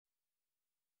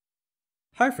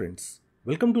Hi friends,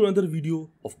 welcome to another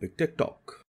video of Big Tech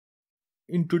Talk.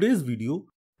 In today's video,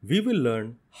 we will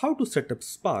learn how to set up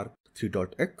Spark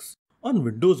 3.x on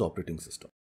Windows operating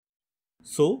system.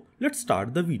 So let's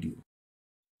start the video.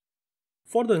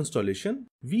 For the installation,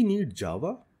 we need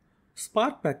Java,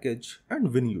 Spark package and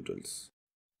WinUtils.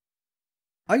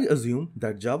 I assume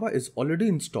that Java is already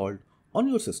installed on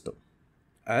your system,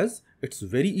 as it's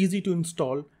very easy to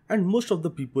install and most of the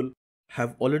people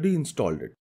have already installed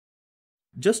it.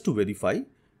 Just to verify,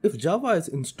 if Java is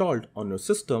installed on your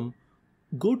system,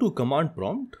 go to command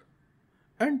prompt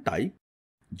and type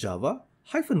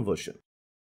java-version.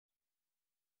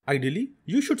 Ideally,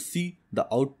 you should see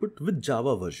the output with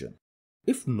Java version.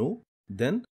 If no,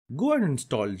 then go and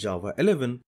install Java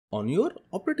 11 on your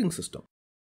operating system.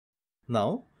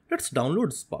 Now, let's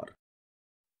download Spark.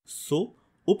 So,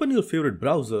 open your favorite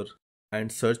browser and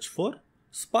search for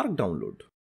Spark download.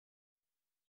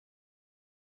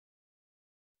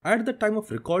 At the time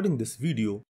of recording this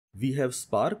video, we have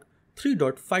Spark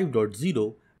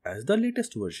 3.5.0 as the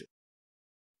latest version.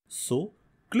 So,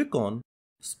 click on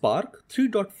Spark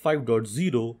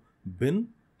 3.5.0 bin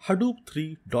hadoop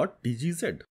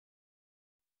 3.tgz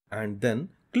and then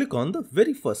click on the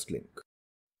very first link.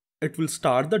 It will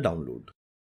start the download.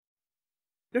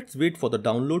 Let's wait for the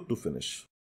download to finish.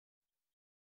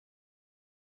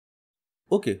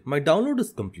 Okay, my download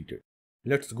is completed.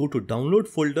 Let's go to download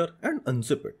folder and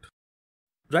unzip it.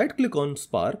 Right click on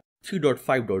Spark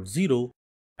 3.5.0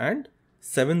 and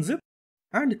 7-zip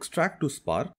and extract to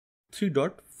Spark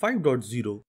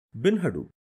 3.5.0 bin hadoop.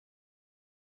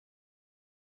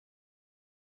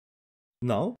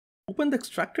 Now open the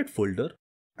extracted folder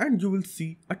and you will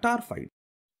see a tar file.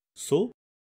 So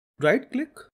right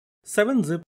click,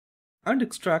 7-zip and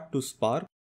extract to Spark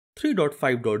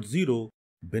 3.5.0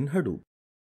 bin hadoop.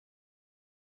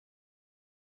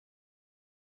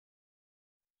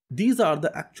 These are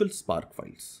the actual Spark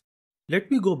files. Let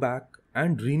me go back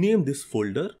and rename this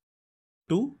folder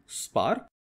to Spark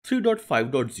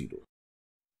 3.5.0.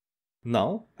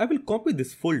 Now I will copy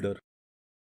this folder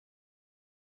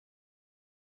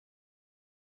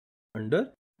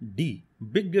under D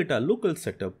Big Data Local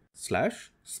Setup /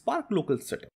 Spark Local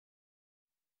Setup.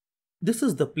 This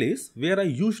is the place where I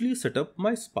usually set up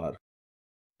my Spark.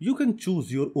 You can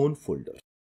choose your own folder.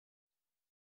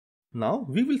 Now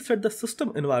we will set the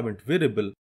system environment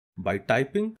variable by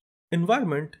typing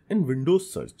environment in Windows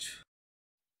search.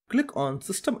 Click on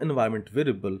system environment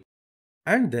variable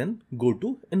and then go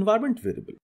to environment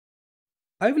variable.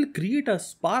 I will create a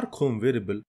Spark home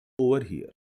variable over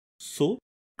here. So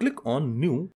click on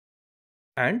new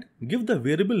and give the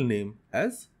variable name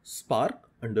as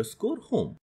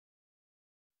Spark_home.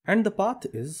 And the path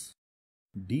is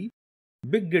D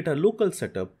Big Data Local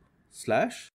Setup /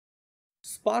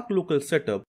 Spark Local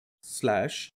Setup /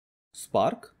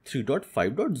 Spark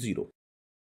 3.5.0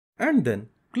 and then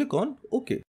click on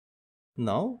OK.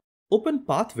 Now open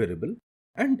path variable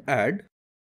and add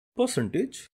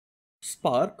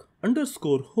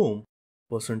 %Spark_home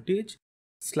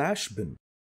 %/bin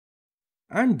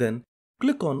and then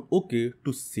click on OK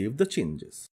to save the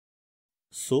changes.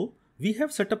 So we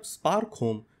have set up Spark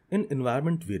home in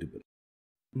environment variable.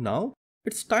 Now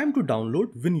it's time to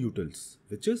download WinUtils,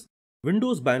 which is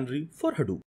Windows binary for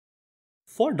Hadoop.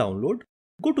 For download,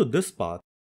 go to this path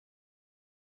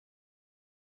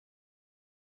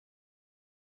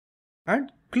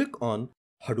and click on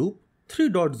Hadoop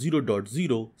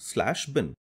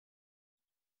 3.0.0/bin.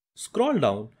 Scroll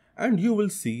down and you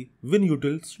will see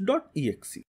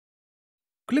winutils.exe.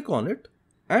 Click on it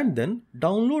and then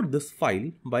download this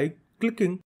file by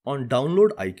clicking on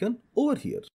download icon over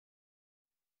here.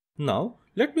 Now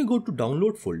let me go to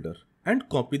download folder and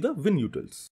copy the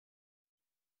WinUtils.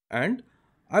 And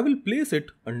I will place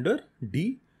it under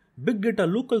D Big Data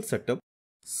Local Setup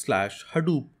 /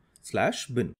 Hadoop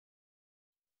 / bin.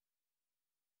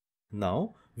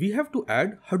 Now we have to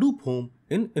add Hadoop home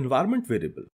in environment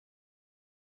variable.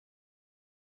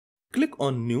 Click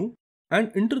on new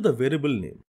and enter the variable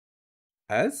name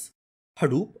as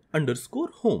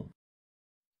Hadoop_home.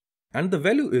 And the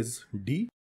value is D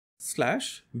 /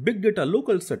 Big Data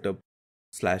Local Setup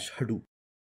 / Hadoop.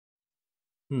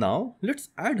 Now let's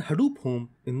add Hadoop home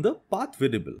in the path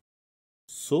variable.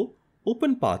 So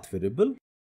open path variable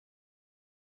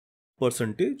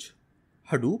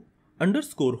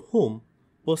 %Hadoop_home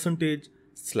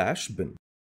 %/bin.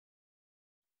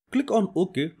 Click on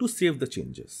OK to save the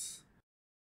changes.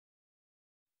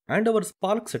 And our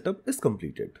Spark setup is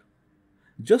completed.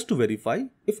 Just to verify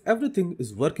if everything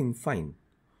is working fine,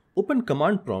 open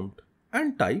command prompt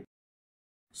and type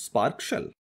Spark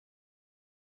shell.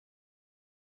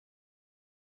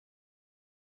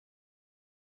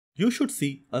 You should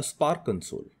see a Spark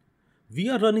console. We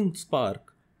are running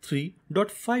Spark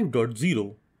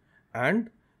 3.5.0 and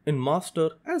in master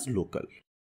as local.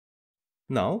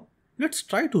 Now let's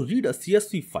try to read a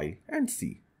CSV file and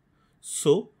see.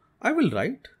 So I will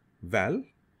write val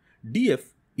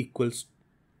df equals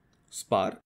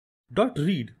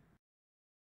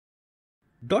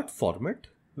spark.read.format,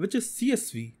 which is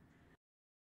CSV,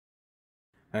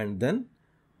 and then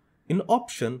in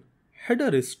option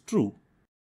header is true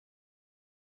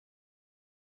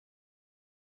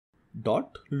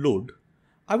dot load.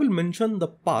 I will mention the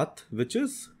path, which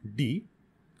is d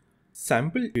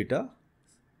sample data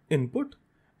input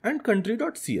and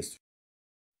country.csv.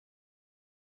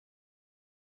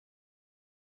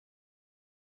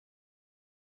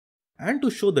 And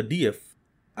to show the df,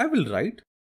 I will write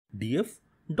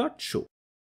df.show.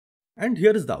 And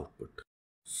here is the output.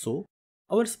 So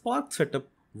our Spark setup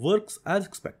works as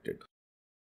expected.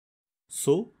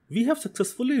 So we have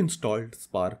successfully installed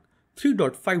Spark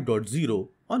 3.5.0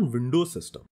 on Windows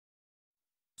system.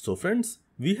 So friends,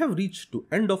 we have reached to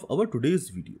end of our today's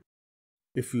video.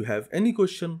 If you have any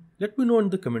question, let me know in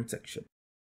the comment section.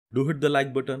 Do hit the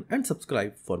like button and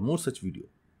subscribe for more such video.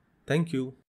 Thank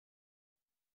you.